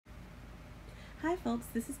Hi folks,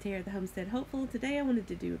 this is Tara, the Homestead Hopeful. Today I wanted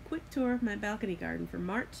to do a quick tour of my balcony garden for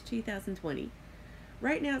March 2020.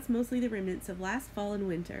 Right now it's mostly the remnants of last fall and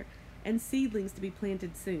winter, and seedlings to be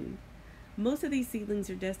planted soon. Most of these seedlings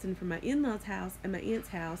are destined for my in-laws' house and my aunt's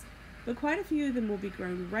house, but quite a few of them will be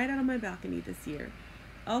grown right out on my balcony this year.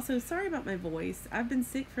 Also, sorry about my voice. I've been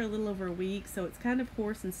sick for a little over a week, so it's kind of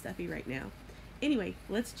hoarse and stuffy right now. Anyway,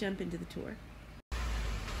 let's jump into the tour.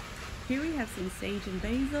 Here we have some sage and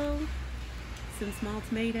basil, some small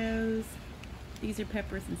tomatoes. These are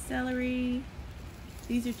peppers and celery.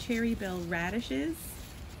 These are cherry bell radishes.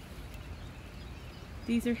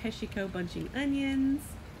 These are heshiko bunching onions.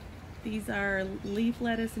 These are leaf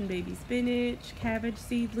lettuce and baby spinach, cabbage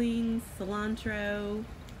seedlings, cilantro,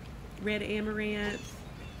 red amaranth.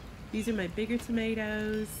 These are my bigger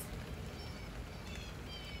tomatoes.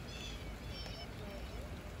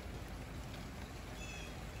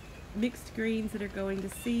 Mixed greens that are going to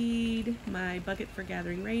seed, my bucket for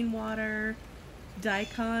gathering rainwater,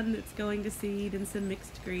 daikon that's going to seed, and some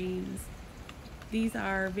mixed greens. These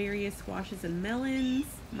are various squashes and melons,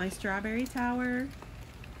 my strawberry tower.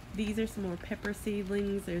 These are some more pepper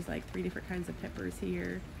seedlings. There's like 3 different kinds of peppers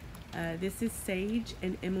here. This is sage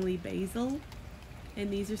and Emily basil. And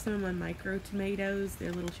these are some of my micro tomatoes.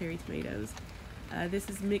 They're little cherry tomatoes. This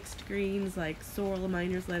is mixed greens like sorrel,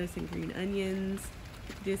 miner's lettuce, and green onions.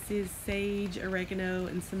 This is sage, oregano,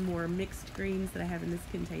 and some more mixed greens that I have in this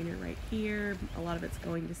container right here. A lot of it's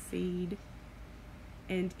going to seed.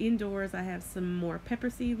 And indoors I have some more pepper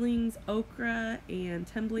seedlings, okra, and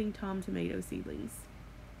tumbling tom tomato seedlings.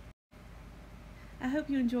 I hope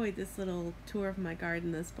you enjoyed this little tour of my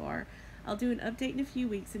garden thus far. I'll do an update in a few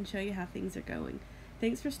weeks and show you how things are going.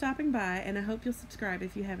 Thanks for stopping by, and I hope you'll subscribe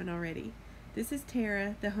if you haven't already. This is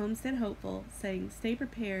Tara, the Homestead Hopeful, saying stay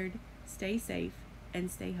prepared, stay safe, and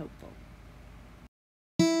stay hopeful.